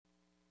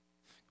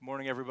Good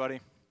morning,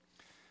 everybody.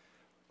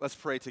 Let's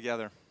pray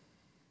together.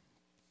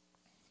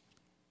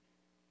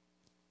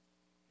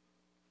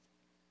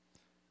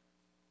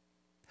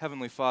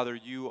 Heavenly Father,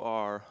 you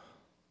are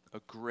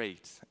a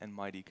great and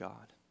mighty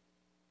God.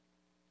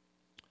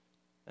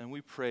 And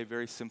we pray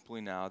very simply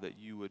now that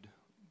you would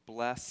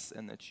bless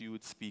and that you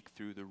would speak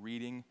through the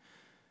reading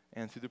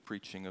and through the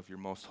preaching of your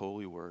most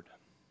holy word.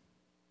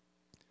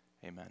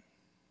 Amen.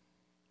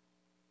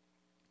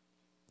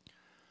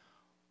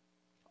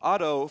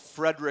 Otto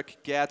Frederick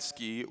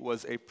Gatsky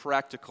was a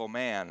practical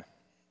man.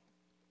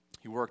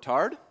 He worked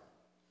hard,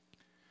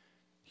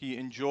 he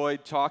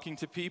enjoyed talking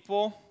to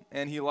people,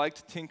 and he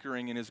liked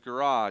tinkering in his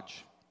garage.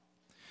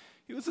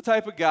 He was the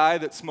type of guy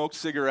that smoked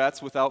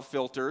cigarettes without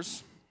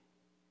filters.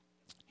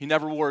 He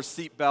never wore a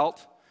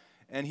seatbelt,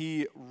 and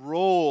he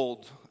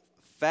rolled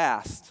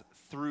fast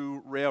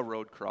through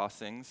railroad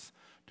crossings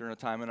during a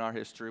time in our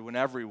history when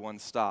everyone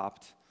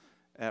stopped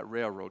at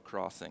railroad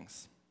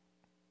crossings.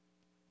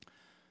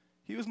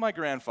 He was my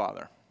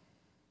grandfather.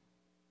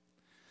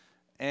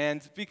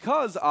 And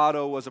because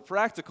Otto was a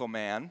practical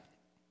man,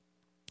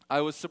 I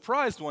was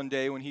surprised one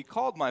day when he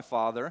called my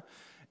father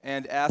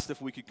and asked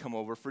if we could come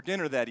over for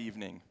dinner that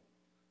evening.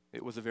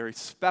 It was a very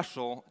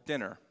special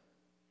dinner.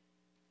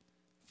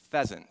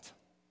 Pheasant.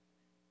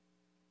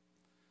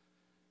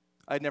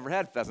 I'd never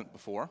had pheasant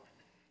before.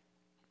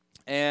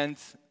 And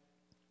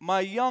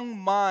my young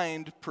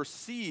mind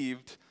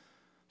perceived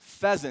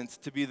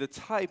pheasant to be the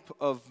type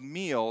of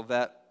meal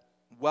that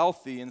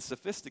wealthy and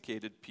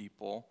sophisticated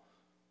people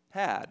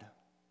had.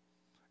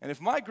 And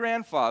if my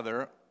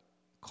grandfather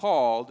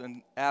called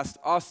and asked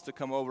us to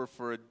come over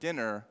for a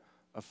dinner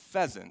of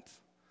pheasant,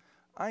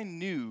 I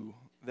knew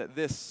that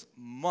this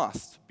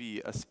must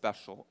be a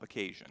special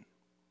occasion.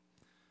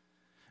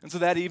 And so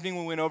that evening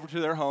we went over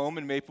to their home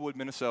in Maplewood,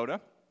 Minnesota.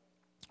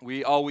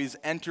 We always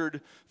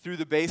entered through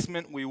the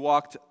basement. We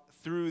walked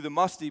through the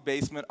musty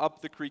basement,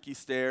 up the creaky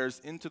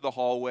stairs, into the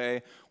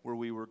hallway where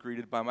we were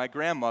greeted by my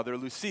grandmother,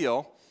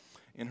 Lucille,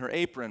 in her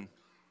apron.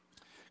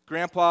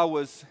 Grandpa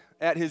was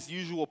at his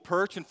usual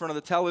perch in front of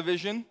the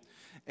television,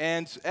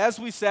 and as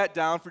we sat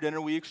down for dinner,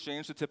 we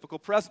exchanged the typical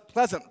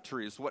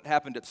pleasantries. What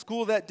happened at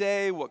school that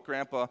day, what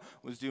Grandpa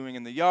was doing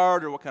in the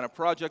yard, or what kind of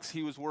projects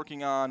he was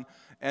working on,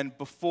 and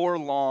before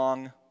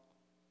long,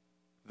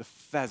 the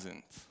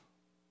pheasant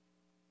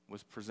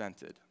was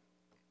presented.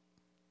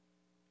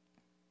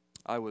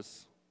 I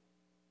was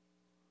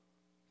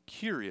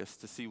curious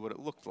to see what it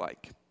looked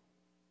like.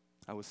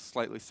 I was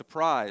slightly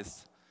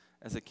surprised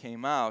as it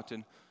came out,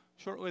 and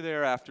shortly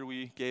thereafter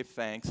we gave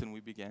thanks and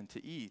we began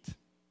to eat.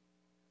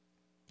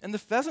 And the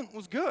pheasant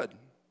was good.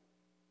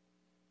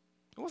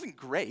 It wasn't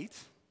great,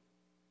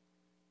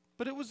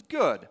 but it was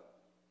good.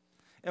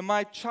 And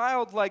my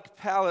childlike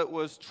palate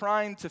was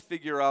trying to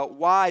figure out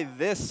why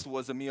this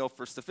was a meal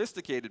for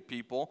sophisticated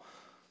people,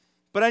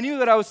 but I knew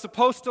that I was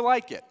supposed to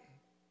like it.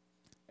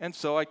 And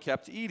so I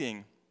kept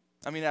eating.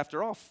 I mean,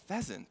 after all,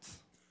 pheasant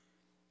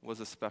was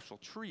a special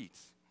treat.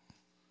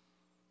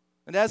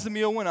 And as the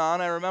meal went on,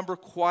 I remember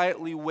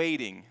quietly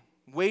waiting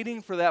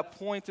for that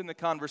point in the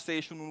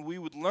conversation when we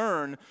would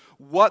learn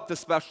what the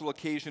special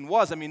occasion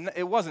was. I mean,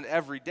 it wasn't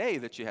every day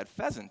that you had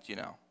pheasant, you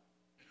know.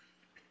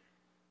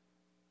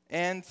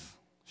 And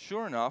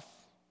sure enough,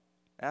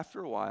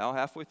 after a while,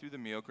 halfway through the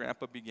meal,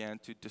 Grandpa began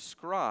to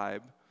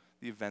describe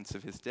the events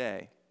of his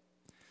day.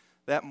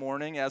 That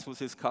morning, as was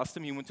his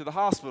custom, he went to the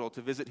hospital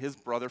to visit his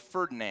brother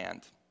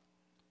Ferdinand,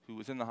 who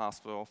was in the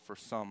hospital for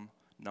some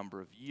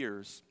number of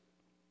years.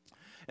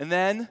 And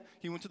then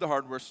he went to the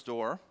hardware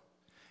store.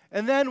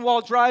 And then while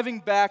driving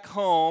back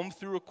home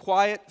through a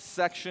quiet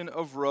section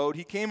of road,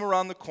 he came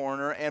around the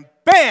corner and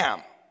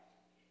bam!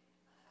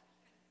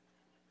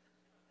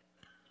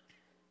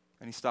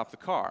 And he stopped the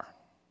car.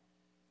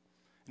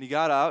 And he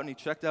got out and he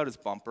checked out his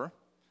bumper.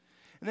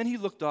 And then he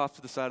looked off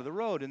to the side of the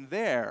road, and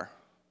there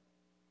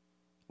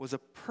was a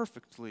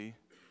perfectly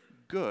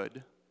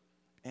good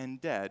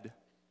and dead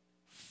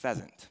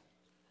pheasant.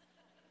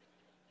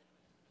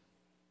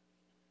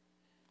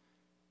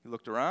 He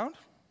looked around,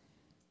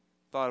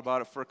 thought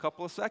about it for a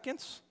couple of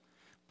seconds,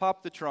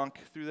 popped the trunk,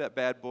 threw that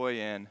bad boy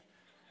in,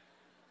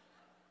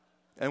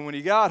 and when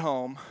he got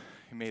home,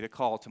 he made a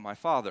call to my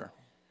father.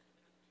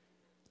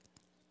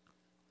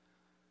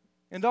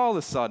 And all of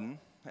a sudden,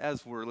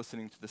 as we're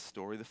listening to this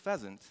story, the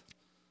pheasant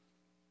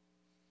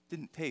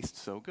didn't taste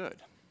so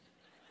good.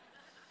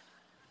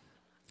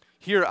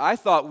 Here, I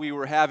thought we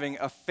were having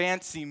a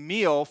fancy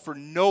meal for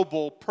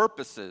noble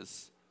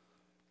purposes.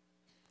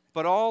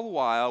 But all the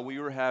while, we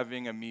were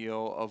having a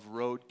meal of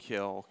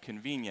roadkill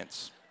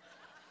convenience.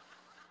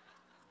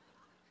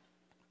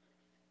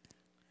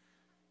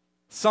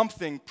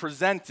 Something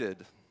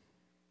presented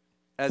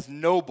as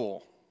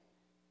noble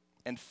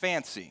and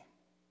fancy,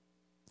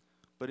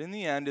 but in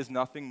the end is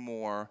nothing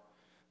more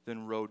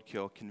than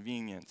roadkill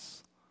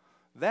convenience.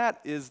 That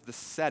is the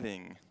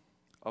setting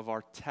of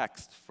our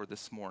text for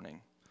this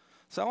morning.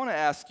 So I want to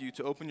ask you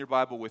to open your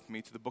Bible with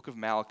me to the book of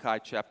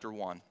Malachi, chapter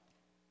 1.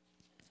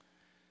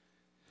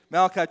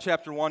 Malachi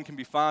chapter 1 can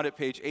be found at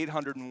page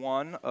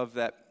 801 of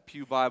that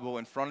pew Bible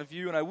in front of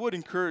you, and I would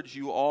encourage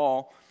you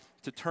all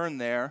to turn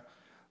there.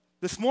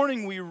 This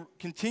morning we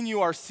continue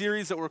our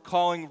series that we're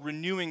calling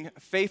Renewing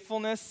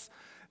Faithfulness.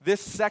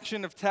 This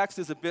section of text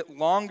is a bit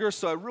longer,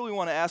 so I really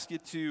want to ask you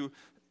to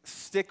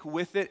stick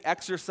with it,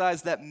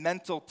 exercise that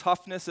mental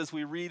toughness as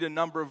we read a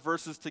number of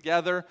verses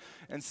together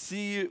and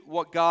see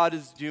what God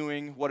is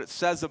doing, what it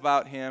says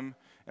about him,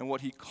 and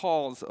what he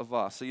calls of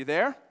us. Are you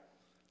there?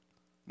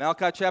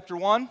 Malachi chapter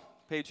 1,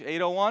 page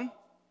 801.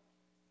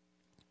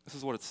 This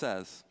is what it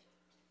says.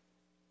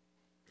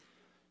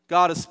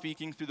 God is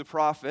speaking through the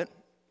prophet,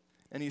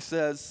 and he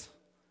says,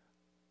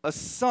 "A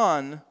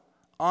son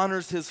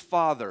honors his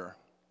father,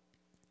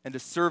 and a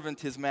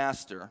servant his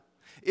master.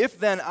 If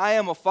then I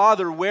am a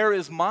father, where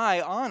is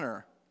my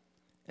honor?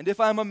 And if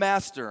I am a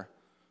master,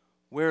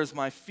 where is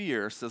my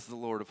fear, says the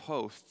Lord of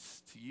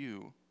hosts to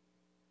you?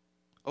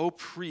 O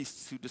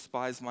priests who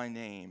despise my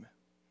name.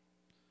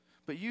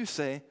 But you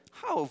say,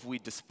 how have we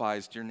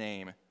despised your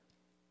name?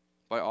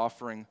 By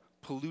offering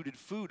polluted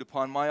food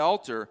upon my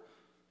altar.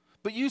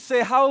 But you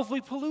say, how have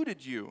we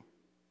polluted you?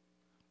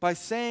 By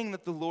saying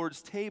that the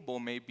Lord's table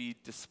may be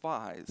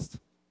despised.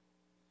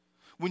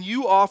 When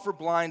you offer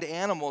blind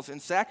animals in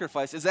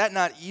sacrifice, is that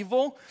not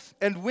evil?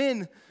 And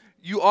when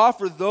you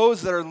offer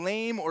those that are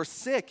lame or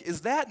sick,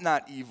 is that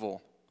not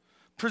evil?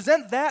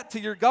 Present that to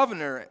your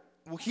governor.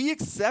 Will he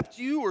accept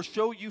you or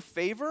show you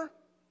favor?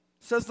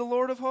 Says the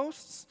Lord of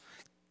hosts.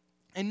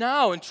 And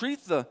now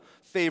entreat the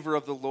favor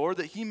of the Lord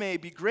that he may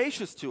be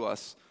gracious to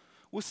us.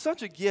 With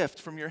such a gift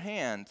from your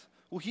hand,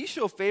 will he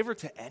show favor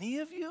to any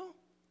of you?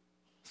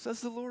 Says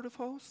the Lord of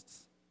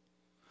hosts.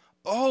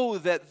 Oh,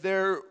 that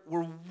there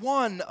were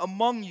one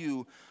among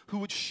you who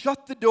would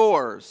shut the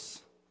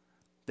doors,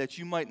 that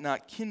you might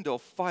not kindle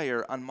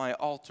fire on my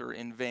altar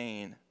in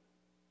vain.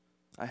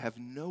 I have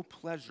no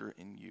pleasure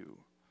in you,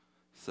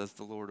 says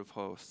the Lord of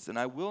hosts, and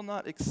I will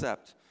not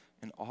accept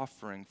an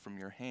offering from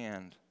your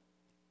hand.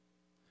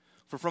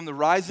 For from the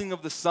rising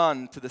of the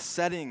sun to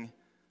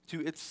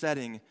its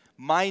setting,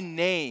 my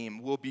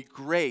name will be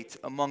great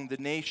among the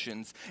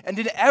nations, and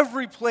in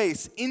every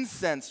place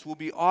incense will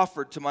be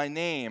offered to my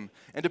name,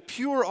 and a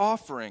pure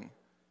offering.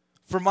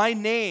 For my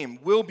name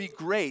will be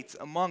great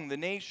among the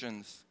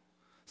nations,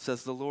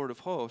 says the Lord of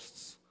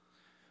hosts.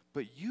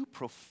 But you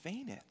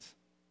profane it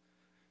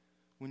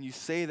when you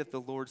say that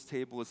the Lord's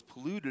table is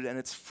polluted, and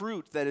its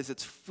fruit, that is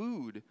its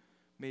food,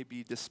 may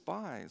be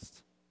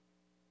despised.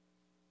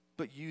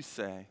 But you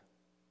say,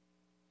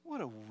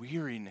 what a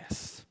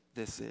weariness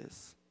this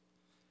is.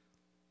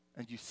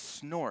 And you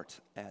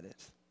snort at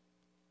it,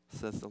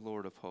 says the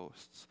Lord of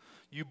hosts.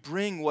 You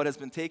bring what has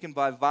been taken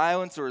by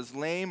violence or is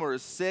lame or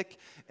is sick,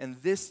 and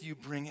this you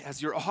bring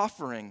as your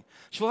offering.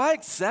 Shall I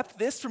accept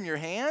this from your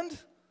hand,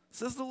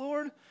 says the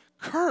Lord?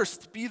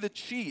 Cursed be the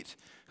cheat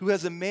who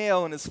has a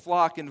male in his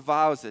flock and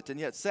vows it, and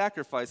yet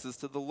sacrifices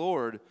to the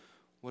Lord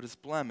what is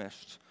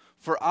blemished.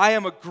 For I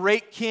am a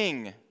great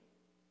king,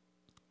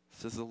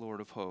 says the Lord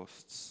of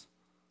hosts,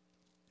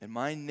 and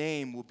my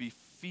name will be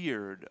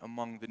feared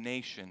among the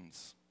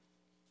nations.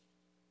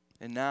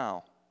 And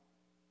now,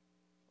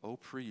 O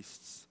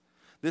priests,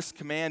 this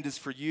command is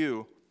for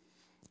you.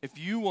 If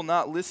you will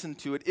not listen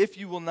to it, if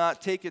you will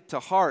not take it to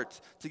heart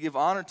to give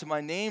honor to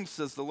my name,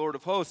 says the Lord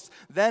of hosts,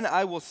 then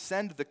I will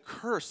send the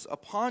curse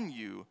upon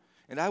you,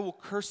 and I will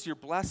curse your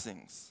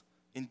blessings.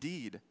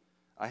 Indeed,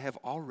 I have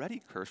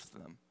already cursed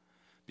them,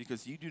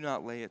 because you do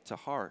not lay it to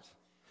heart.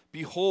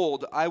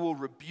 Behold, I will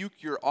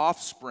rebuke your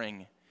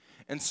offspring,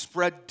 and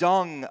spread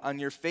dung on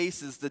your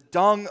faces, the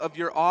dung of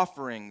your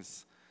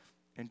offerings,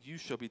 and you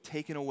shall be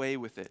taken away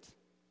with it.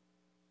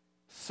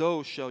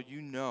 So shall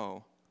you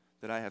know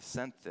that I have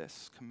sent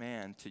this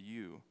command to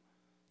you,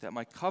 that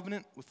my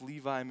covenant with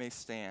Levi may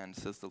stand,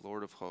 says the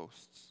Lord of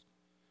hosts.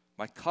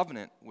 My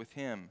covenant with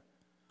him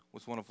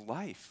was one of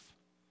life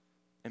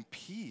and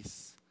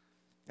peace,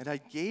 and I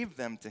gave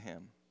them to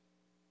him.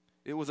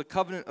 It was a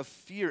covenant of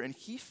fear, and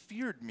he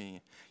feared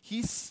me.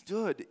 He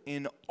stood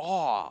in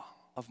awe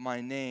of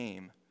my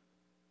name.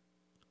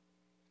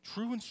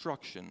 True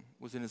instruction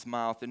was in his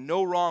mouth, and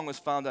no wrong was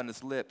found on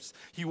his lips.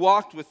 He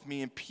walked with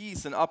me in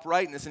peace and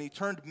uprightness, and he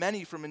turned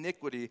many from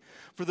iniquity.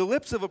 For the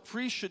lips of a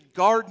priest should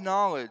guard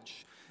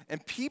knowledge,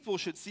 and people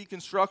should seek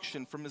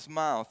instruction from his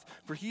mouth.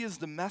 For he is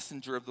the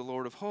messenger of the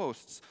Lord of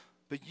hosts.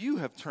 But you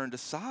have turned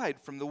aside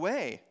from the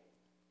way.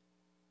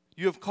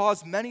 You have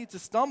caused many to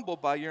stumble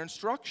by your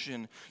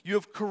instruction. You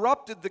have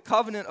corrupted the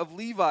covenant of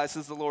Levi,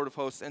 says the Lord of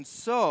hosts, and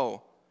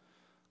so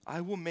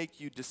I will make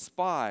you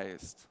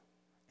despised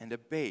and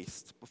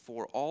abased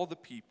before all the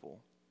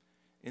people,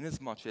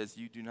 inasmuch as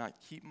you do not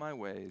keep my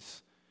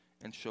ways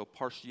and show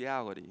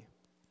partiality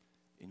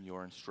in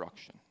your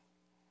instruction.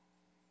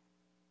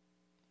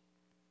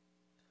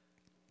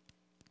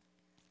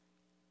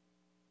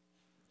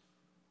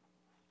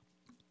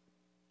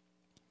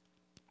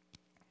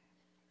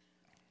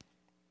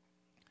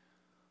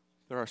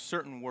 There are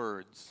certain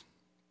words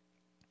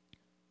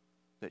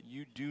that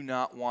you do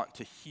not want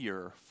to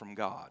hear from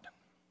God.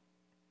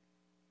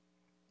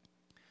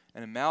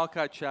 And in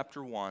Malachi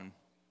chapter 1,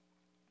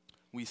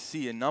 we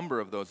see a number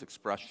of those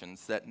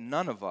expressions that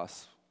none of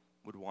us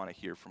would want to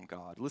hear from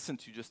God. Listen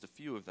to just a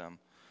few of them.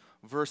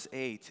 Verse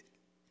 8,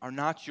 are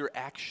not your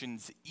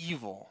actions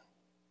evil?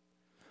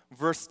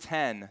 Verse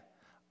 10,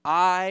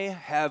 I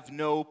have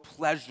no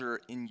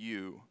pleasure in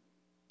you,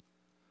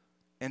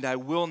 and I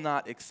will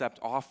not accept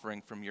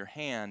offering from your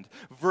hand.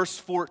 Verse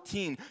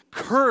 14,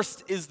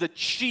 cursed is the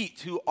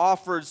cheat who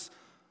offers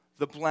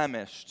the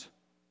blemished.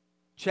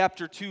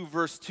 Chapter 2,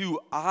 verse 2,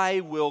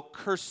 I will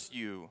curse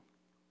you.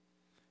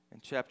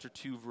 And chapter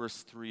 2,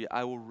 verse 3,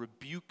 I will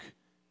rebuke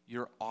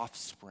your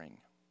offspring,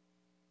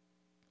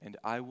 and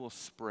I will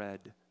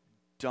spread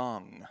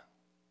dung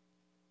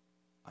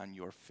on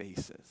your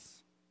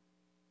faces.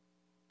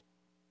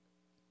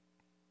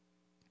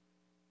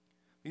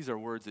 These are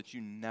words that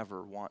you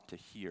never want to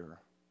hear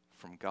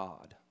from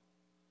God,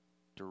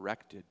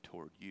 directed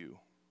toward you.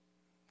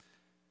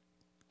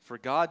 For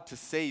God to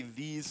say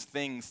these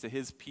things to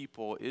his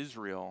people,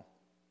 Israel,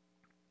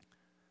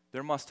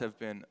 there must have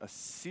been a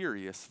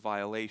serious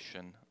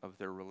violation of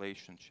their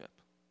relationship.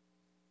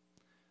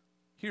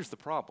 Here's the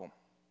problem.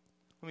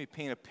 Let me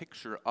paint a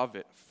picture of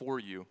it for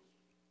you.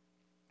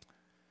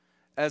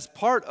 As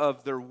part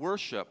of their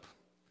worship,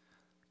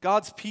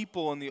 God's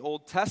people in the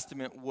Old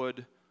Testament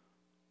would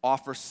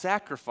offer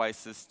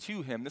sacrifices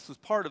to him. This was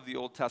part of the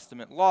Old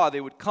Testament law. They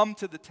would come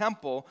to the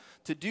temple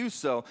to do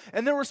so.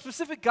 And there were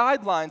specific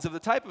guidelines of the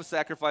type of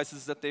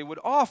sacrifices that they would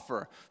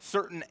offer.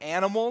 Certain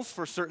animals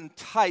for certain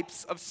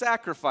types of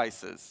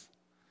sacrifices.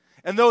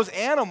 And those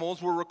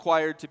animals were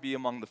required to be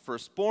among the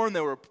firstborn.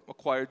 They were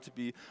required to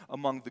be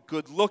among the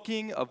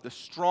good-looking, of the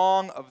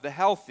strong, of the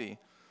healthy.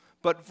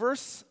 But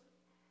verse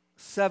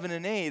 7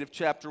 and 8 of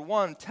chapter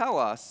 1 tell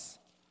us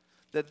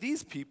that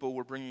these people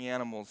were bringing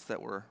animals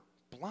that were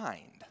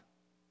blind,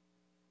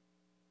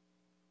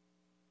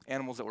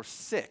 animals that were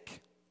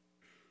sick,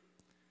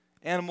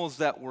 animals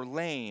that were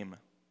lame,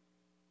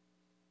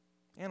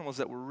 animals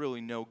that were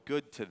really no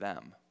good to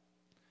them.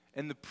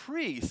 And the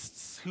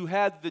priests who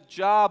had the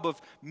job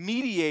of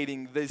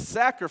mediating the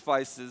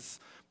sacrifices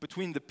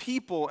between the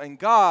people and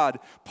God,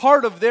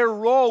 part of their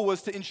role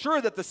was to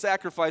ensure that the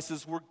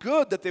sacrifices were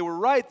good, that they were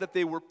right, that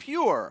they were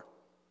pure.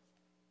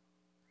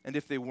 And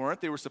if they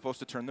weren't, they were supposed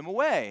to turn them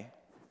away.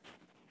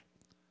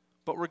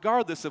 But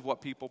regardless of what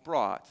people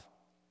brought,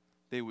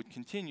 they would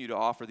continue to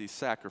offer these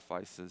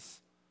sacrifices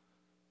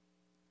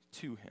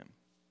to him.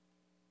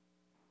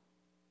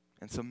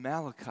 And so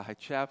Malachi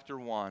chapter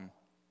 1,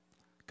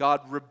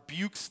 God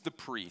rebukes the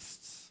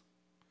priests,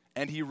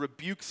 and he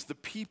rebukes the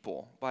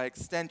people by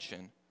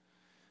extension.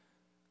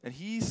 And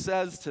he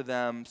says to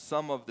them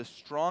some of the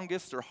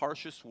strongest or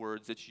harshest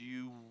words that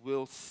you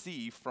will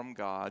see from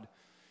God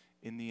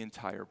in the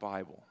entire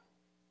Bible.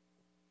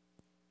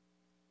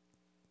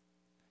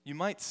 You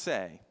might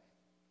say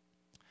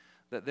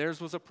that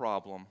theirs was a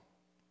problem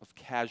of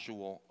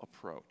casual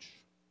approach.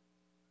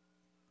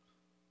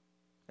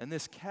 And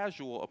this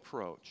casual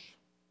approach,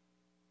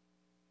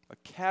 a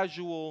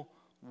casual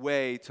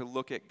way to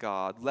look at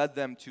God, led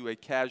them to a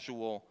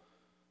casual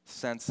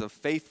sense of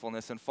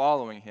faithfulness and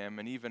following him,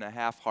 and even a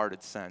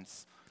half-hearted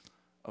sense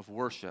of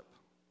worship.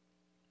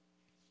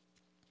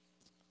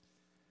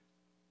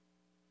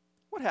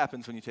 What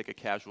happens when you take a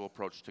casual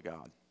approach to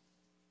God?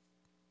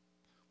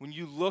 When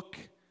you look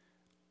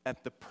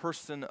at the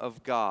person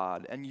of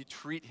God and you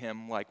treat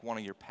him like one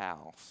of your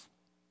pals,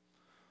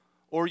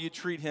 or you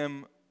treat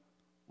him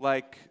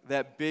like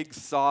that big,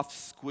 soft,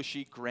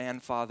 squishy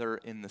grandfather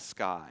in the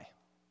sky,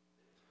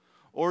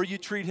 or you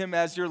treat him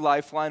as your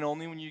lifeline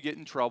only when you get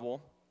in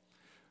trouble,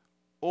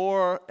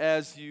 or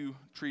as you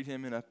treat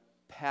him in a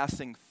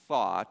passing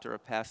thought or a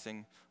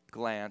passing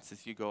glance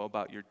as you go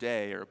about your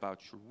day or about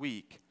your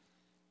week.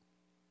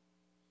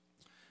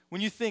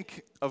 When you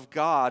think of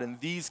God in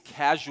these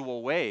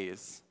casual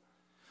ways,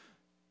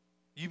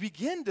 you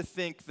begin to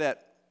think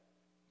that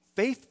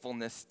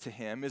faithfulness to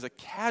him is a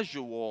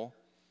casual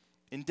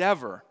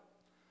endeavor.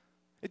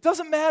 It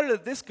doesn't matter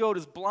that this goat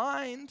is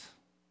blind,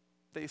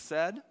 they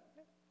said.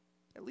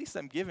 At least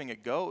I'm giving a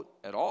goat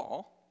at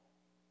all.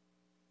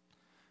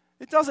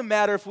 It doesn't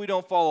matter if we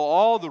don't follow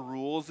all the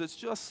rules. It's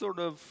just sort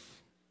of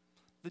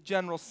the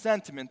general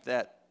sentiment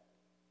that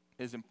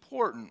is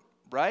important,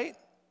 right?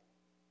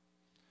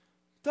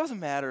 It doesn't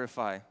matter if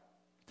I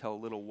tell a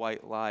little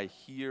white lie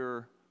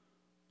here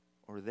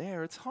or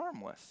there. It's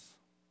harmless.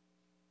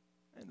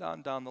 And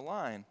on down the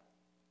line.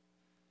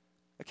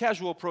 A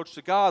casual approach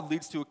to God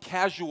leads to a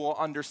casual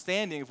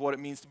understanding of what it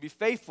means to be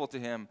faithful to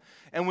him.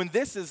 And when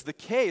this is the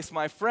case,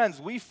 my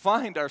friends, we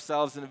find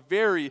ourselves in a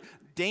very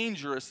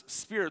dangerous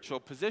spiritual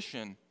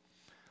position.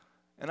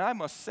 And I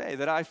must say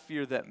that I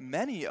fear that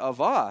many of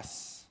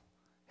us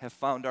have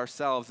found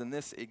ourselves in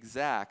this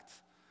exact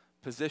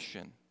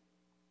position.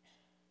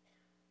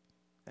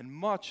 And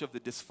much of the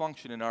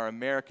dysfunction in our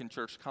American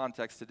church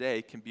context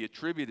today can be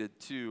attributed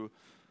to,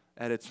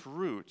 at its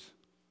root,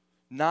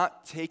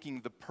 not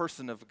taking the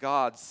person of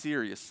God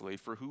seriously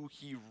for who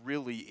he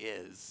really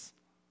is,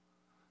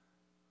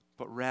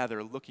 but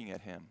rather looking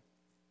at him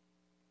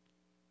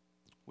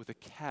with a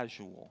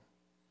casual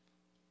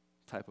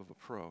type of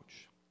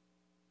approach.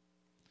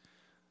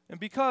 And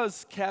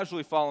because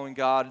casually following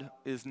God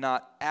is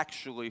not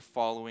actually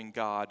following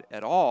God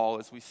at all,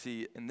 as we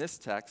see in this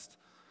text,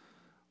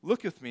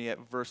 look with me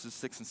at verses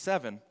 6 and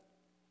 7.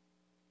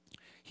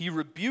 He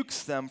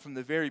rebukes them from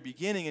the very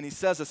beginning, and he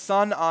says, a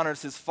son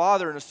honors his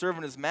father and a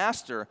servant his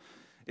master.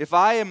 If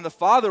I am the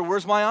father,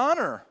 where's my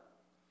honor?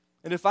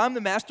 And if I'm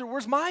the master,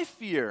 where's my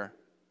fear?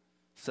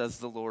 Says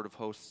the Lord of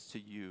hosts to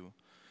you.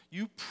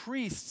 You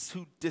priests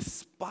who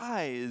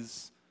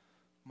despise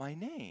my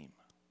name.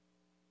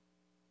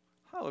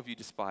 How have we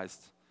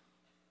despised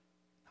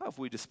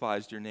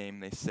your name,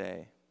 they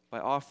say, by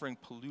offering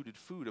polluted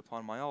food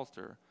upon my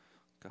altar,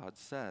 God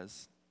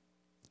says.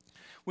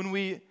 When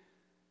we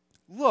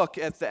look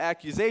at the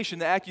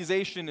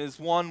accusation is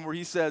one where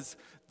he says,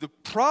 the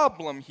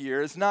problem here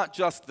is not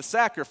just the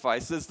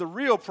sacrifices. The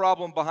real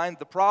problem behind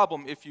the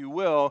problem, if you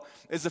will,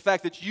 is the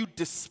fact that you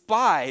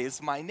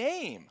despise my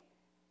name.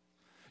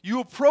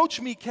 You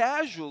approach me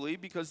casually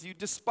because you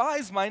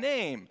despise my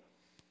name.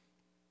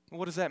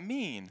 What does that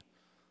mean?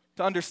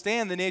 To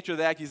understand the nature of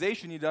the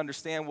accusation, you need to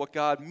understand what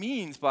God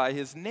means by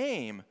his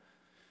name.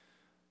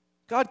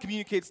 God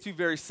communicates two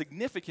very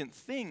significant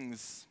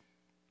things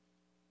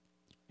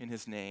in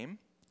his name.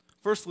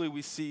 Firstly,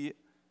 we see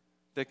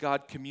that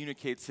God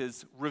communicates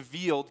his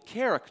revealed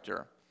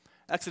character.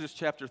 Exodus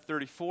chapter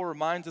 34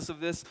 reminds us of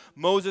this.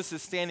 Moses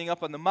is standing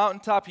up on the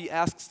mountaintop. He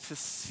asks to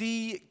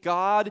see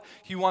God.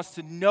 He wants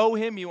to know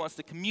him. He wants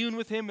to commune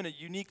with him in a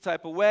unique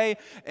type of way.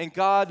 And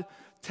God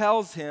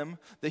tells him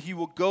that he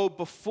will go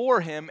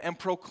before him and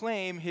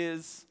proclaim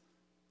his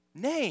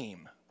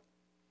name.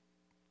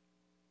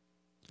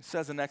 It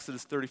says in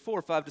Exodus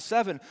 34,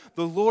 5-7,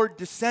 the Lord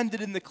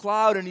descended in the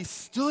cloud and he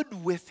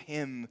stood with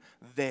him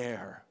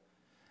there.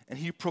 And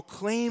he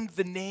proclaimed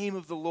the name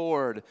of the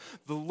Lord.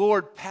 The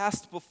Lord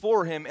passed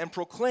before him and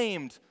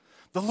proclaimed,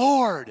 the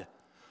Lord,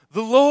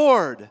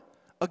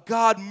 a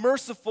God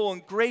merciful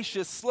and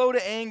gracious, slow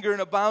to anger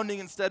and abounding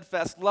in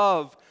steadfast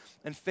love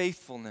and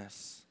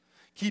faithfulness,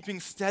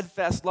 keeping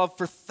steadfast love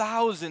for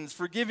thousands,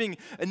 forgiving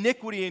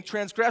iniquity and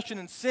transgression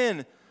and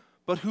sin,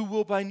 but who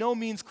will by no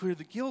means clear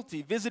the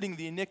guilty, visiting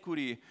the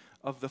iniquity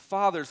of the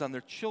fathers on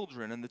their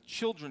children and the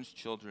children's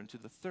children to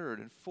the third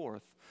and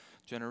fourth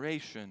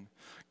generation.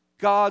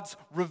 God's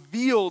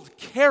revealed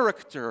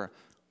character,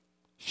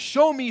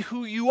 show me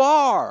who you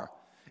are,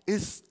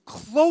 is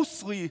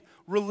closely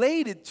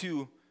related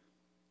to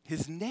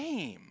his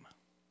name.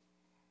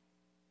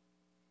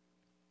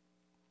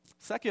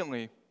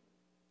 Secondly,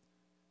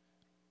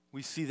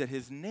 we see that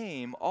his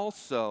name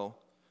also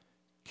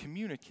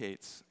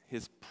communicates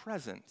his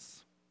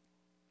presence.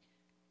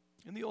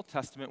 In the Old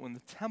Testament, when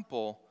the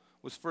temple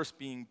was first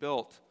being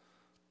built,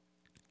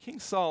 King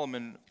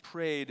Solomon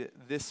prayed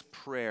this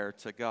prayer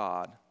to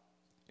God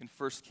in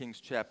 1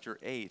 Kings chapter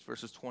 8,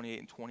 verses 28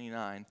 and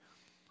 29.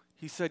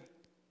 He said,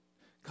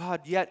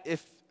 God, yet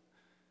if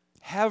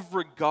have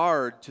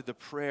regard to the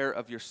prayer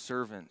of your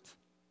servant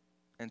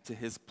and to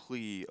his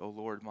plea, O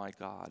Lord my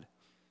God,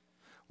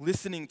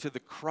 listening to the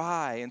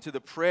cry and to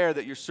the prayer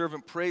that your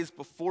servant prays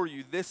before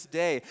you this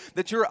day,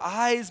 that your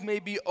eyes may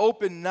be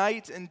open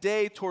night and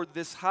day toward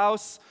this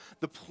house,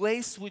 the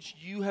place which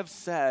you have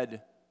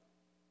said,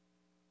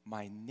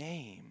 my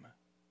name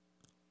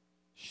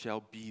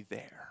shall be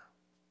there,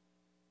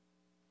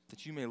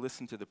 that you may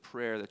listen to the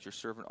prayer that your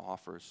servant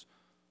offers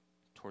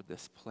toward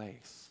this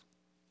place.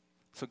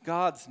 So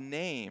God's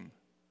name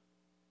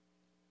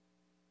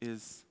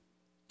is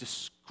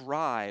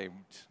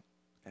described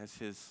as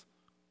his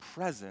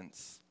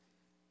presence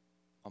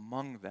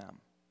among them.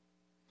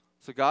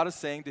 So God is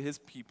saying to his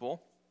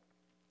people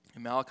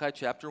in Malachi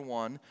chapter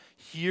 1,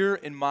 here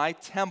in my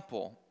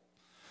temple,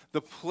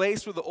 the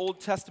place where the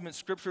Old Testament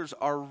scriptures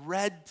are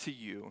read to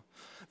you,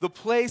 the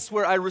place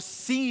where I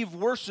receive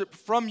worship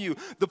from you,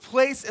 the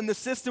place in the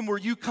system where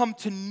you come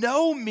to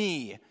know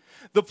me,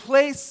 the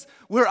place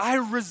where I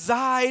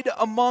reside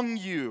among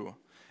you.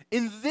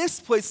 In this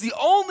place, the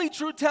only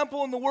true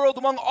temple in the world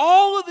among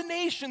all of the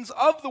nations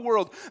of the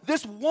world,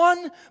 this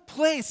one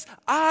place,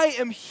 I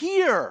am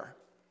here.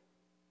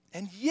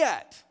 And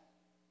yet,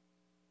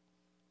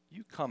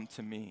 you come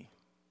to me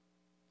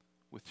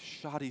with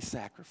shoddy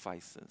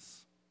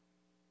sacrifices.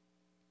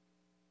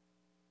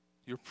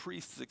 Your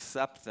priests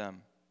accept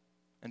them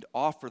and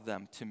offer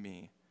them to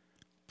me,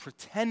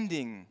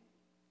 pretending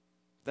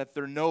that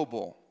they're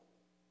noble,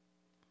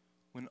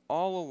 when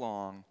all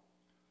along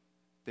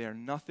they are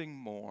nothing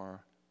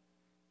more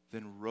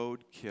than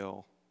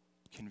roadkill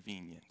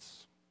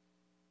convenience.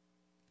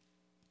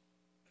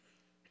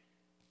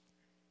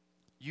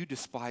 You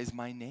despise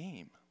my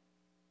name,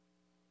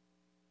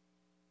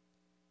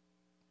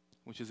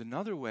 which is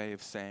another way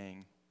of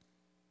saying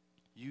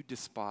you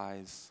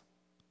despise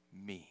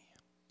me.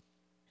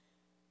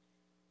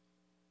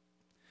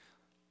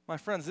 My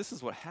friends, this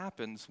is what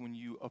happens when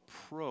you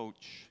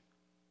approach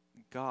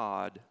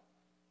God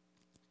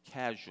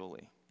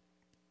casually.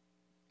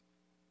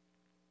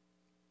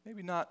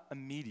 Maybe not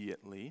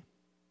immediately,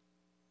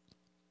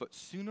 but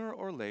sooner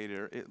or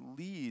later it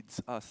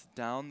leads us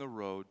down the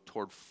road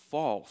toward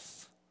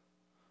false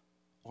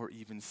or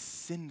even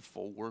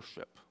sinful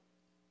worship.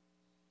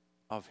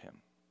 of him.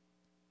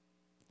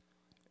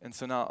 And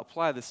so now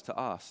apply this to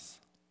us.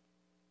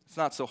 It's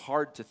not so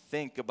hard to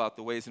think about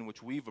the ways in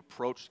which we've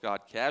approached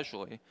God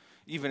casually,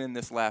 even in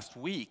this last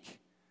week.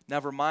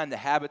 Never mind the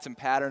habits and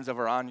patterns of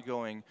our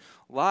ongoing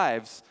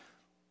lives,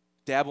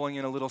 dabbling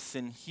in a little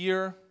sin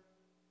here,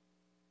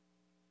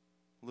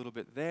 a little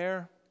bit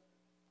there,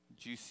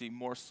 juicy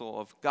morsel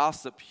of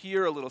gossip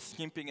here, a little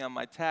skimping on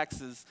my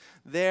taxes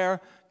there.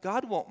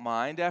 God won't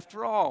mind.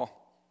 After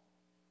all,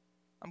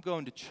 I'm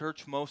going to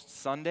church most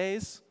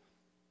Sundays.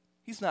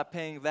 He's not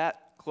paying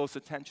that close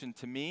attention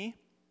to me.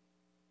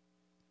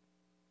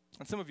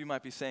 And some of you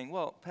might be saying,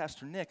 well,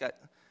 Pastor Nick,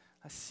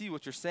 I see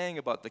what you're saying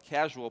about the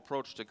casual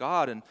approach to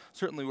God, and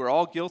certainly we're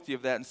all guilty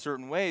of that in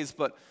certain ways,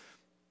 but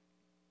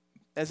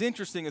as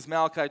interesting as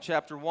Malachi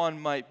chapter 1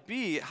 might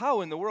be, how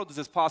in the world does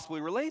this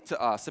possibly relate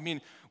to us? I mean,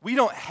 we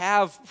don't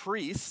have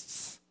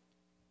priests,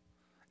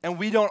 and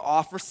we don't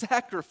offer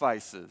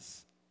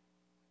sacrifices.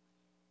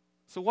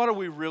 So what are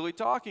we really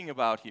talking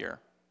about here?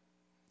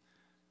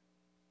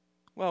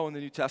 Well, when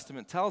the New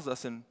Testament tells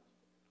us in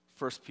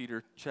 1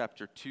 Peter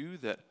chapter 2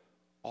 that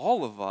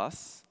all of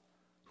us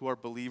who are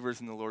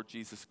believers in the Lord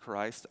Jesus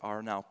Christ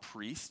are now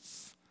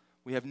priests.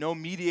 We have no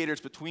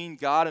mediators between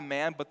God and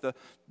man but the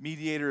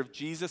mediator of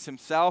Jesus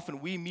himself, and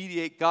we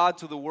mediate God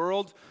to the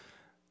world.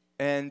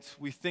 And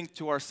we think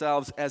to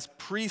ourselves, as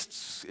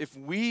priests, if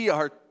we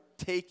are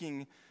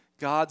taking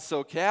God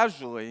so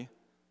casually,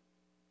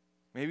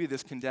 maybe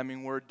this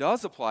condemning word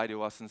does apply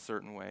to us in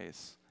certain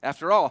ways.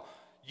 After all,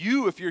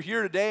 you, if you're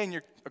here today and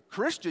you're a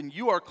Christian,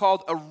 you are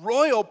called a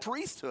royal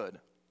priesthood.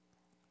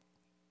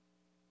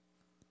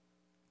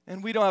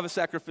 And we don't have a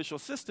sacrificial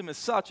system as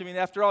such. I mean,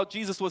 after all,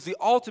 Jesus was the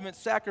ultimate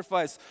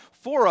sacrifice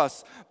for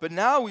us. But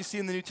now we see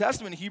in the New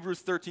Testament,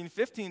 Hebrews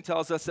 13:15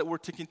 tells us that we're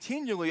to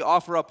continually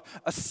offer up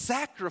a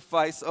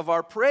sacrifice of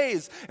our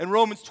praise. And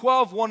Romans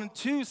 12:1 and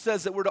 2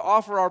 says that we're to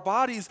offer our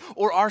bodies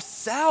or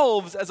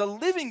ourselves as a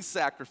living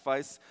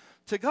sacrifice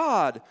to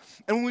God.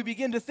 And when we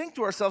begin to think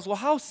to ourselves, well,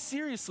 how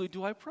seriously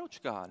do I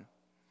approach God?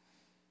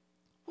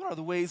 What are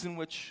the ways in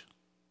which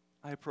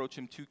I approach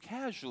him too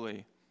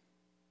casually?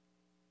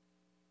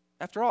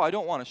 After all, I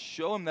don't want to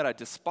show him that I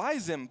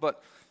despise him,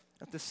 but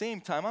at the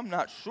same time, I'm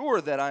not sure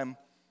that I'm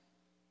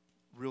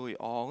really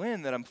all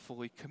in, that I'm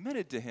fully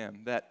committed to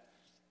him, that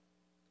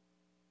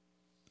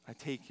I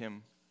take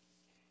him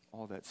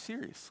all that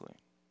seriously.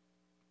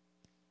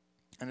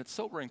 And it's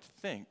sobering to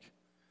think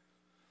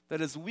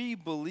that as we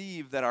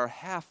believe that our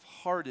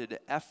half-hearted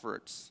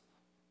efforts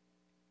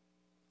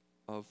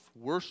of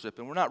worship,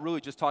 and we're not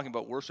really just talking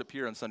about worship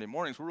here on Sunday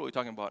mornings, we're really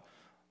talking about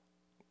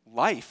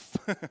life.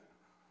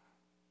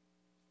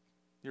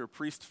 You're a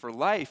priest for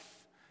life.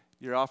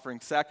 You're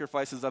offering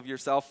sacrifices of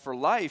yourself for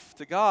life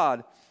to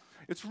God.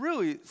 It's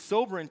really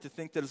sobering to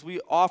think that as we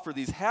offer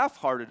these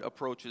half-hearted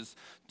approaches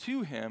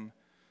to him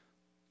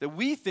that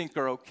we think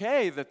are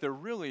okay, that they're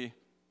really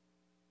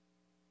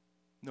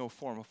no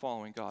form of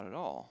following God at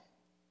all.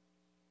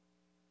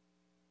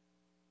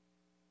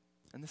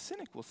 And the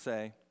cynic will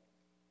say,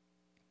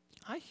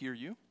 I hear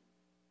you,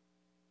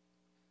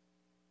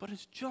 but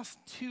it's just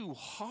too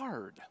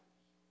hard.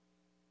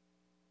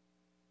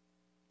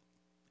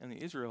 And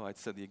the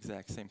Israelites said the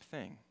exact same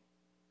thing.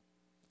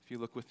 If you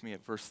look with me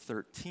at verse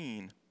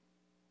 13,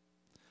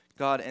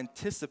 God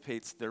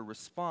anticipates their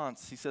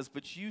response. He says,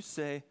 but you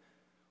say,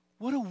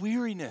 what a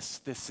weariness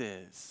this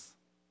is.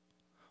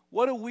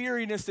 What a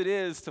weariness it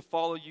is to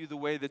follow you the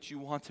way that you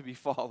want to be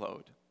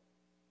followed.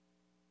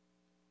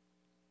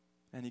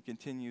 And he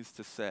continues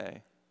to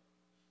say,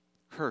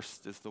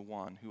 cursed is the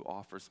one who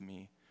offers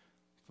me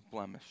the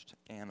blemished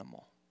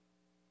animal.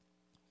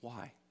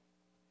 Why?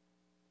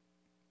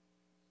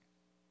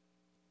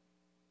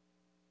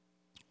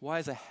 Why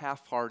is a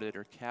half-hearted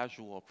or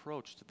casual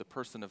approach to the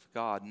person of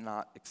God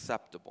not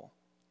acceptable?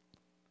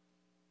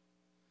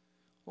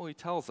 Well, he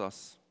tells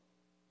us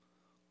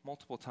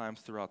multiple times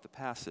throughout the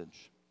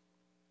passage,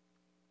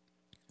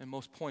 and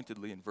most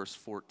pointedly in verse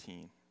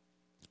 14.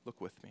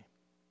 Look with me.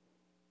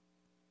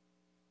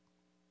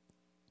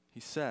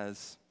 He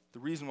says, the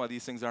reason why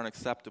these things aren't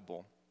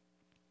acceptable,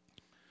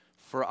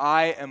 for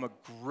I am a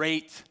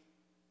great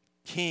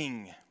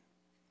king,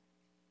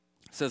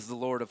 says the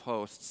Lord of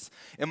hosts,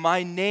 and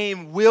my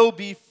name will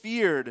be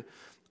feared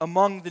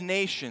among the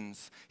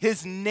nations.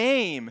 His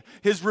name,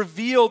 his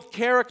revealed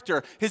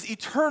character, his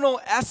eternal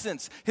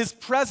essence, his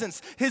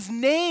presence, his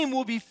name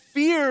will be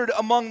feared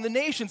among the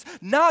nations.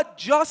 Not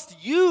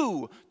just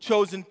you,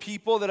 chosen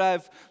people that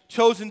I've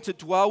chosen to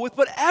dwell with,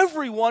 but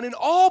everyone in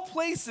all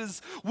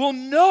places will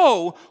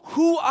know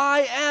who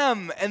I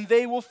am, and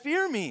they will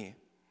fear me.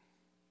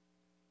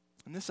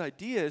 And this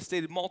idea is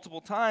stated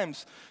multiple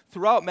times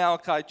throughout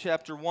Malachi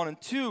chapter 1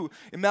 and 2.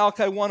 In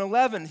Malachi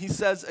 1:11, he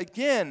says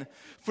again,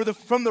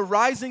 from the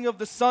rising of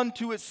the sun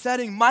to its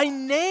setting, my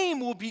name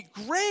will be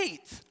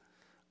great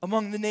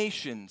among the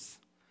nations.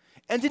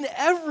 And in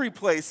every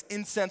place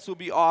incense will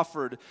be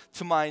offered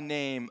to my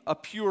name, a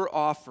pure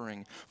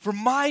offering. For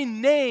my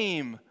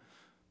name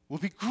will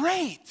be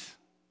great.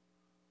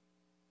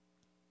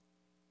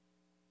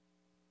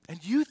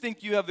 And you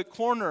think you have the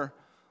corner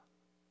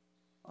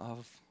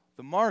of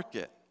the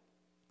market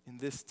in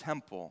this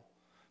temple.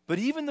 But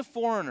even the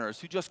foreigners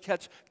who just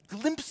catch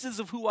glimpses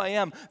of who I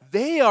am,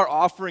 they are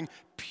offering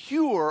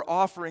pure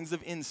offerings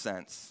of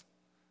incense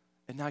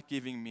and not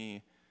giving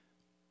me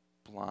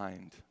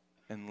blind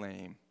and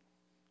lame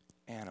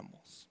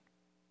animals.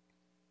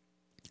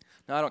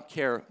 Now, I don't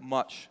care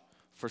much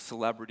for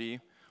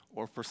celebrity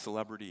or for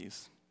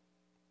celebrities.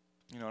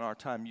 You know, in our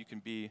time, you can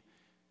be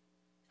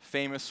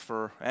famous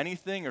for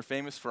anything or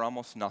famous for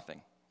almost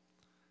nothing.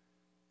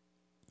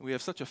 We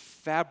have such a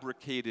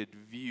fabricated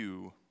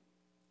view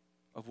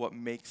of what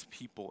makes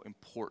people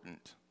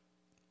important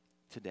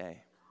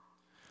today.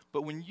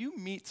 But when you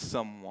meet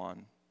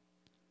someone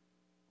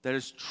that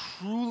is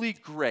truly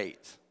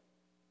great,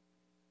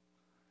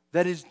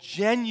 that is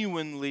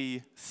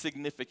genuinely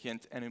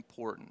significant and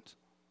important,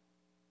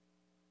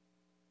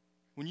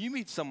 when you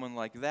meet someone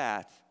like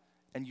that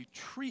and you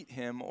treat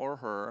him or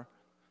her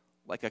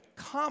like a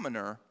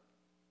commoner,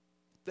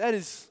 that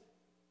is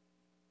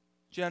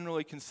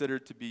generally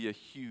considered to be a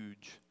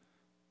huge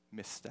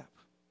misstep.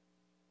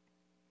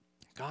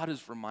 God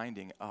is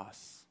reminding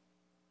us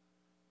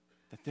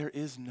that there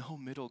is no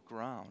middle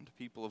ground,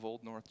 people of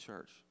Old North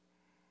Church.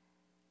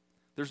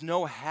 There's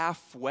no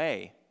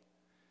halfway.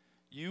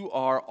 You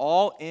are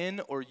all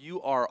in or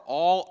you are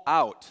all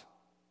out,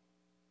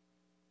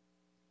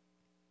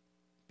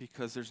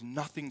 because there's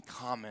nothing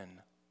common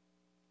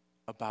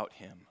about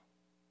him.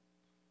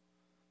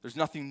 There's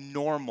nothing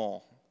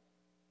normal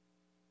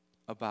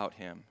about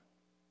him.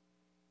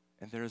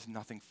 And there is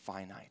nothing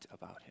finite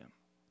about him.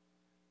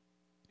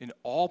 In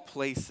all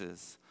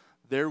places,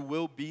 there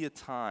will be a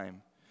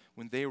time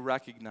when they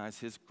recognize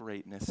his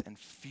greatness and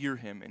fear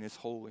him in his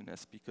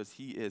holiness, because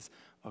he is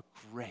a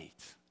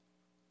great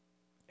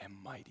and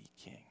mighty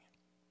king.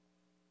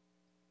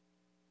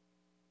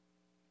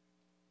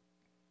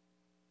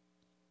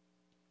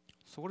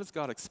 So what does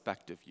God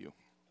expect of you?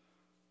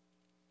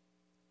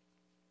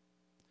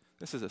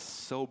 This is a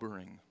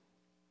sobering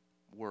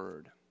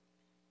word.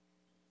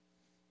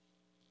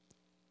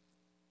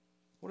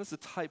 What is the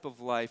type of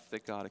life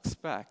that God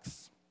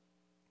expects?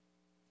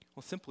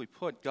 Well, simply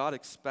put, God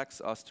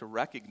expects us to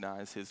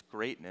recognize his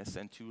greatness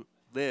and to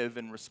live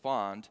and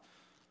respond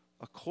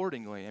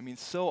accordingly. I mean,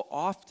 so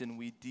often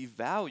we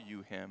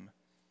devalue him.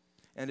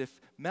 And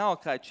if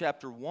Malachi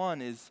chapter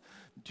 1 is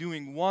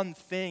doing one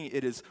thing,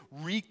 it is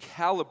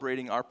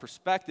recalibrating our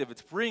perspective.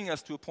 It's bringing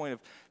us to a point of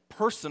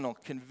personal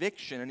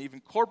conviction and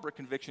even corporate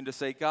conviction to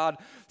say, God,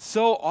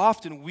 so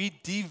often we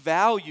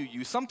devalue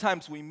you.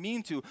 Sometimes we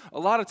mean to, a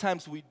lot of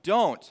times we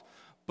don't.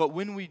 But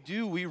when we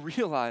do, we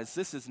realize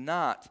this is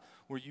not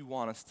where you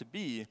want us to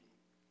be.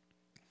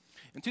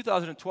 In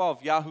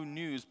 2012, Yahoo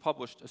News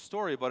published a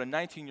story about a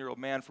 19-year-old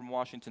man from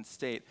Washington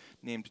State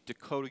named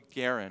Dakota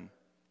Guerin.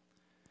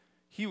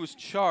 He was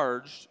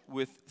charged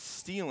with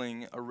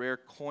stealing a rare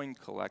coin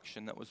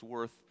collection that was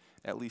worth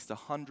at least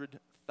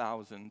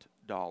 $100,000.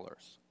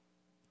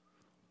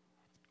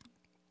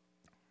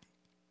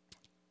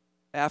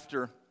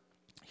 After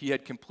he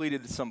had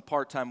completed some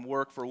part-time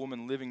work for a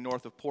woman living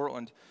north of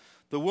Portland,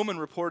 the woman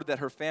reported that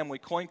her family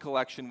coin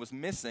collection was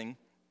missing,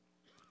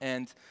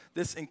 and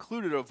this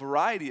included a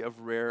variety of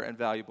rare and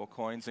valuable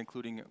coins,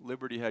 including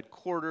Liberty Head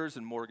quarters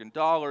and Morgan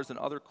dollars and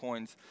other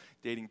coins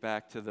dating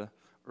back to the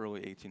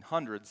early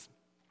 1800s.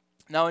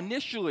 Now,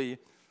 initially,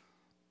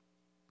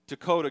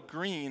 Dakota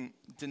Green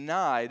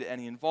denied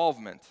any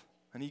involvement,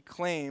 and he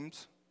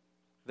claimed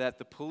that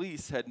the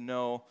police had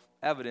no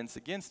evidence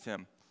against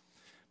him.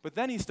 But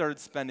then he started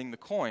spending the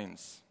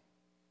coins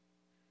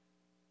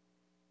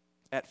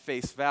at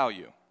face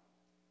value.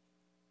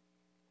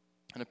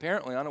 And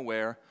apparently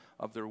unaware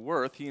of their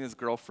worth, he and his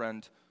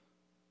girlfriend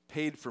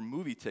paid for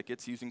movie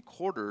tickets using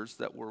quarters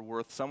that were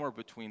worth somewhere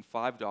between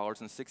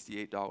 $5 and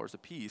 $68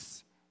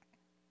 apiece.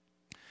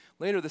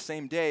 Later the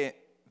same day,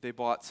 they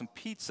bought some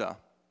pizza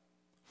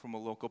from a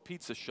local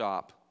pizza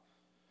shop.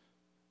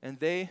 And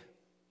they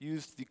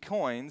used the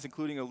coins,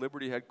 including a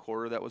Liberty Head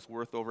quarter that was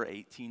worth over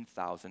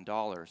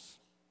 $18,000.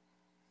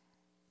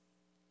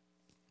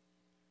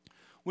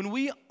 When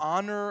we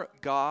honor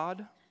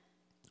God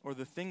or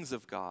the things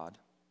of God,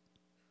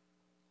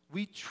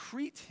 we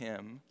treat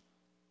him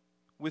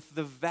with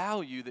the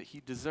value that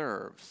he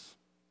deserves.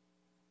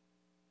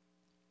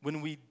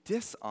 When we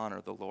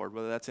dishonor the Lord,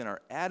 whether that's in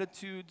our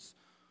attitudes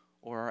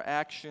or our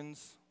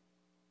actions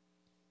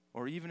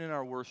or even in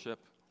our worship,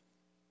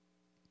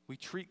 we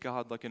treat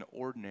God like an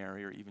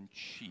ordinary or even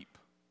cheap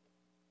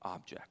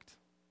object.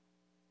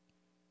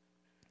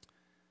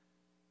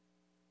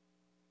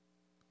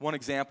 One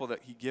example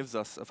that he gives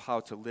us of how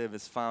to live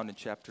is found in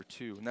chapter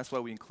 2, and that's why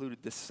we included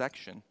this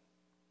section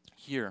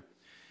here.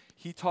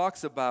 He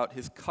talks about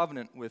his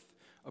covenant with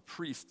a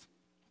priest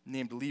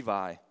named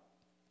Levi.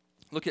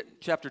 Look at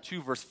chapter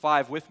 2, verse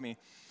 5 with me.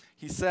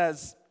 He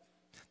says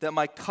that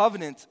my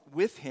covenant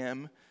with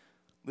him,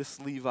 this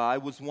Levi,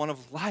 was one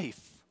of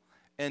life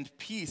and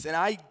peace, and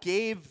I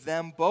gave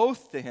them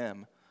both to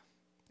him.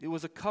 It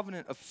was a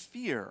covenant of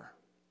fear,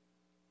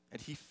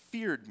 and he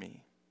feared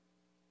me.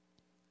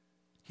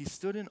 He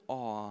stood in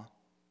awe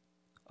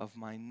of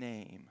my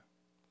name.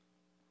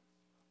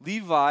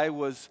 Levi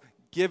was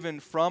given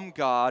from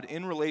God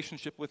in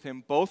relationship with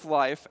him both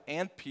life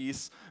and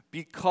peace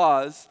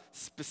because,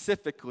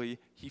 specifically,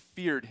 he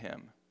feared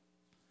him.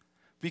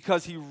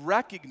 Because he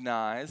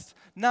recognized,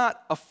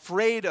 not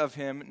afraid of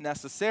him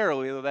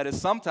necessarily, though that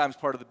is sometimes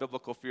part of the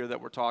biblical fear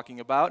that we're talking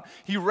about,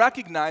 he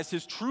recognized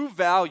his true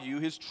value,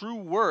 his true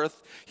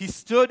worth. He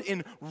stood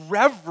in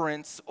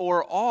reverence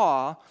or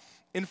awe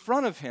in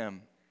front of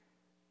him.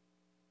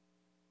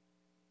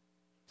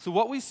 So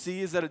what we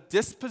see is that a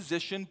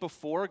disposition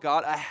before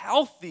God, a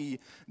healthy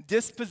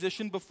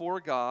disposition before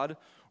God,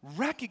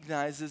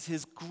 recognizes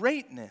his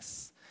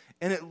greatness.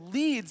 And it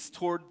leads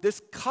toward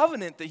this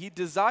covenant that he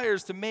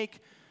desires to make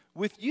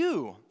with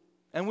you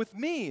and with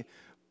me.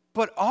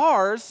 But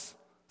ours,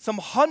 some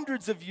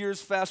hundreds of years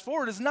fast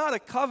forward, is not a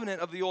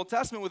covenant of the Old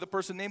Testament with a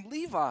person named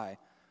Levi.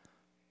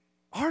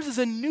 Ours is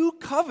a new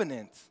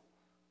covenant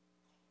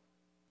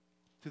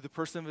through the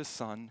person of his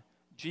Son,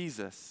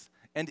 Jesus.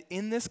 And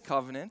in this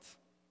covenant,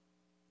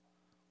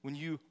 when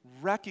you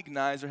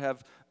recognize or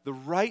have the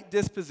right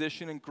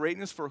disposition and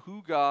greatness for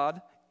who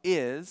God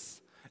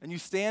is, and you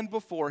stand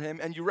before him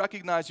and you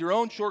recognize your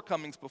own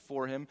shortcomings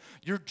before him,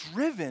 you're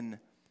driven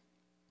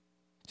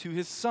to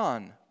his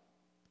Son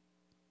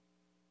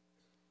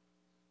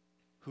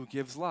who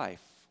gives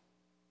life,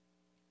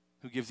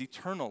 who gives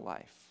eternal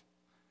life,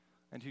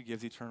 and who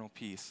gives eternal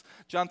peace.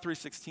 John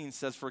 3:16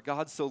 says, "For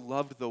God so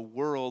loved the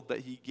world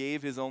that he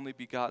gave his only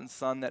begotten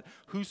Son, that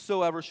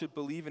whosoever should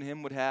believe in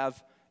him would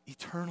have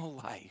eternal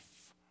life."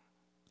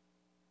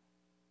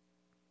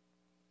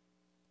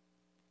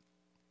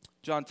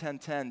 John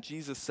 10:10,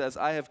 Jesus says,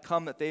 "I have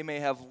come that they may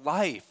have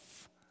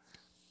life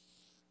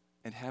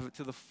and have it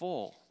to the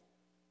full."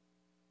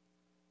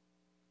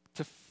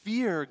 To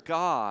fear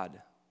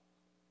God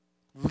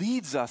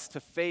leads us to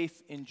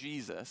faith in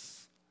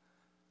Jesus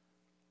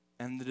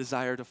and the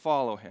desire to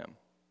follow him.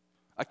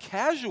 A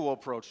casual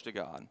approach to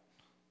God,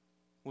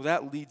 well,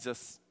 that leads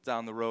us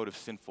down the road of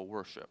sinful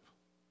worship.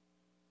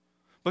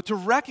 But to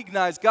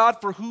recognize God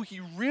for who he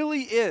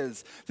really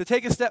is, to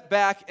take a step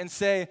back and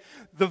say,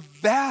 the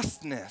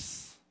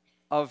vastness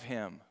of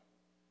him,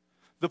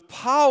 the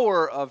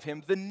power of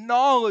him, the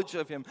knowledge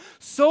of him,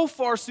 so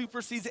far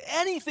supersedes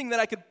anything that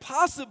I could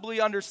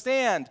possibly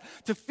understand.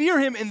 To fear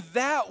him in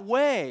that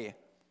way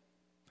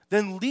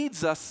then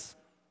leads us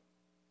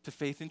to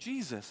faith in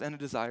Jesus and a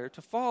desire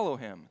to follow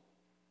him.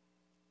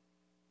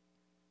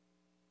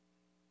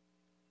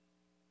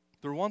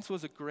 There once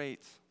was a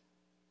great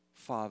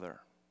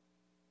father,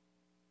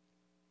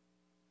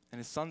 and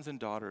his sons and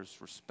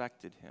daughters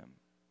respected him.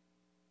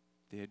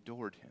 They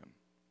adored him,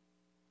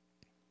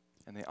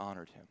 and they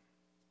honored him.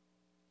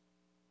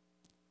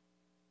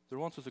 There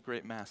once was a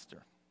great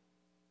master,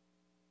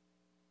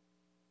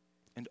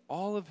 and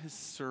all of his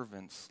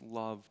servants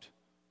loved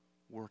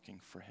working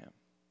for him.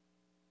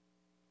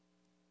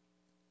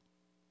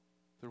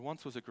 There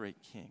once was a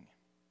great king,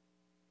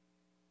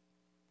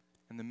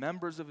 and the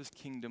members of his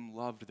kingdom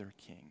loved their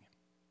king.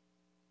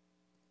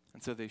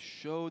 And so they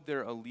showed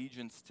their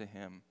allegiance to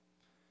him,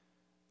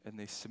 and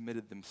they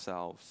submitted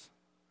themselves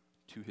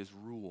to his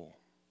rule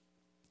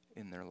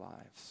in their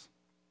lives.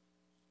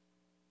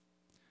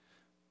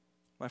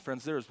 My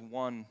friends, there is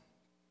one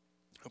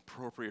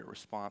appropriate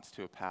response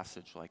to a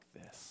passage like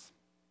this,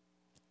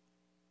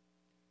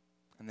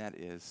 and that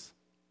is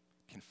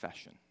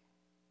confession.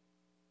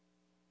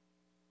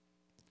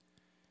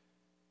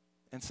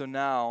 And so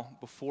now,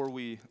 before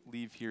we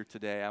leave here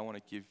today, I want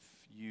to give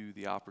you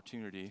the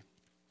opportunity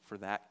for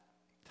that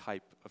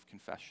type of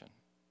confession.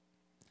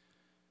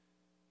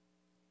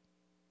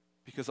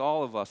 Because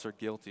all of us are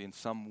guilty in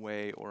some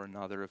way or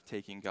another of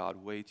taking God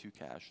way too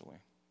casually.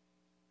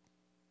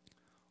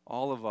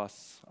 All of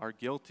us are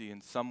guilty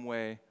in some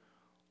way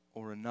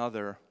or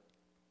another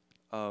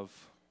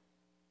of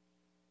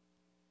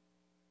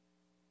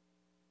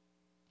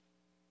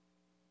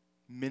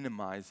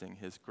minimizing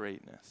his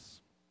greatness.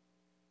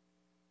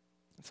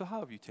 And so how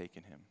have you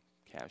taken him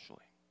casually?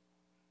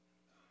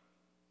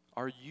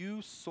 Are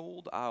you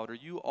sold out? Are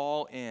you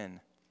all in?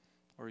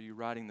 Or are you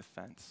riding the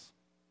fence?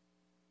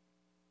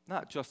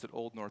 Not just at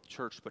Old North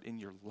Church, but in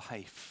your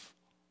life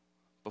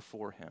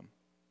before him.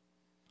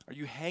 Are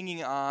you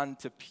hanging on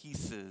to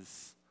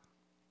pieces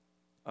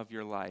of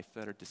your life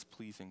that are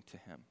displeasing to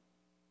him?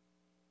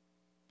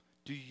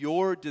 Do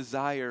your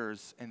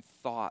desires and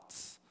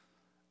thoughts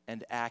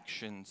and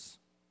actions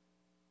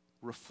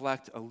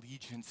reflect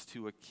allegiance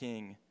to a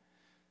king,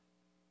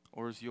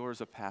 or is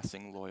yours a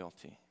passing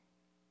loyalty?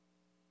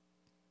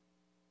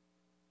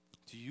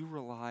 Do you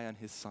rely on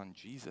his Son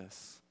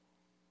Jesus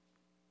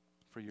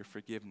for your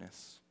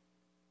forgiveness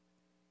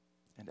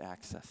and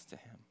access to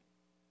him?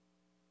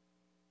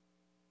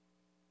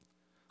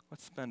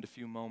 Let's spend a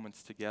few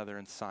moments together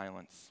in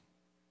silence.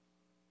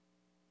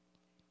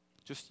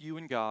 Just you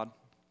and God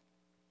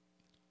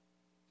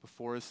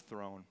before his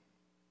throne,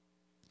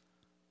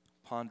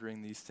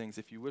 pondering these things.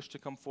 If you wish to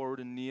come forward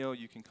and kneel,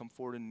 you can come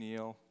forward and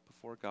kneel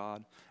before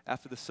God.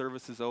 After the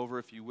service is over,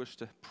 if you wish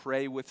to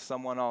pray with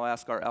someone, I'll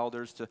ask our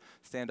elders to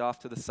stand off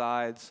to the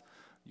sides.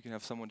 You can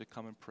have someone to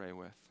come and pray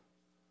with.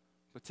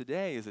 But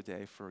today is a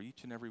day for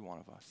each and every one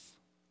of us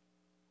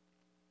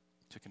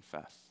to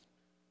confess.